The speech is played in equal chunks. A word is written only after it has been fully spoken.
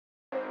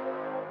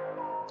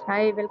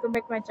Hi, welcome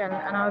back to my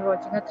channel and now we're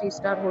watching a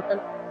 3-star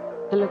hotel.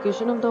 The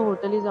location of the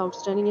hotel is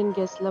outstanding and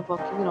guests love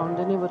walking around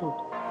the neighborhood.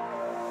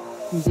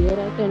 There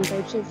are 10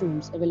 types of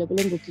rooms available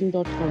on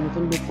booking.com. You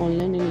can book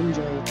online and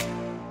enjoy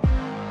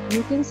it.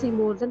 You can see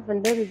more than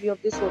 100 reviews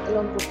of this hotel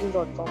on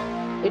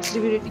booking.com. Its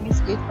review rating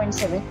is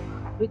 8.7,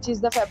 which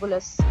is the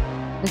fabulous.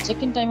 The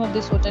check-in time of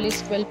this hotel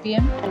is 12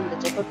 p.m. and the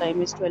check-out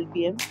time is 12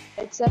 p.m.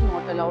 Pets are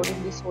not allowed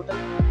in this hotel.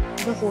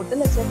 The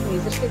hotel accepts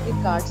major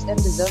credit cards and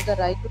reserves the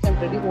right to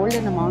temporarily hold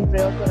an amount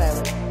prior to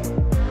arrival.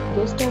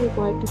 Guests are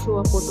required to show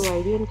a photo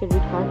ID and credit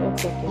card at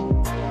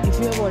check-in. If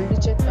you have already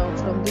checked out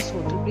from this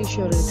hotel, please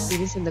share your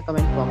experience in the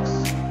comment box.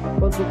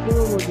 For booking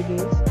or more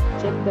details,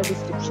 check the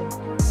description.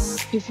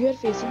 If you are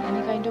facing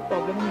any kind of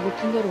problem in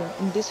booking a room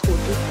in this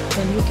hotel,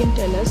 then you can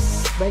tell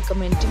us by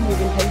commenting. We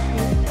will help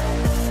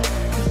you.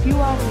 If you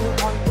are new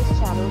on this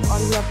channel or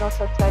you have not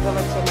subscribed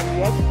our channel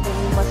yet, then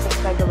you must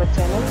subscribe our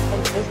channel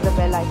and press the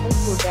bell icon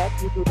so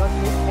that you do not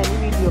miss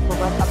any video of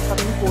our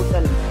upcoming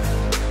hotel.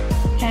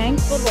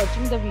 Thanks for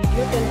watching the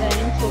video till the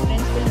end. So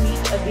friends, will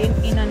meet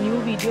again in a new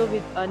video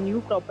with a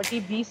new property.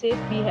 Be safe,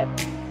 be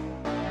happy.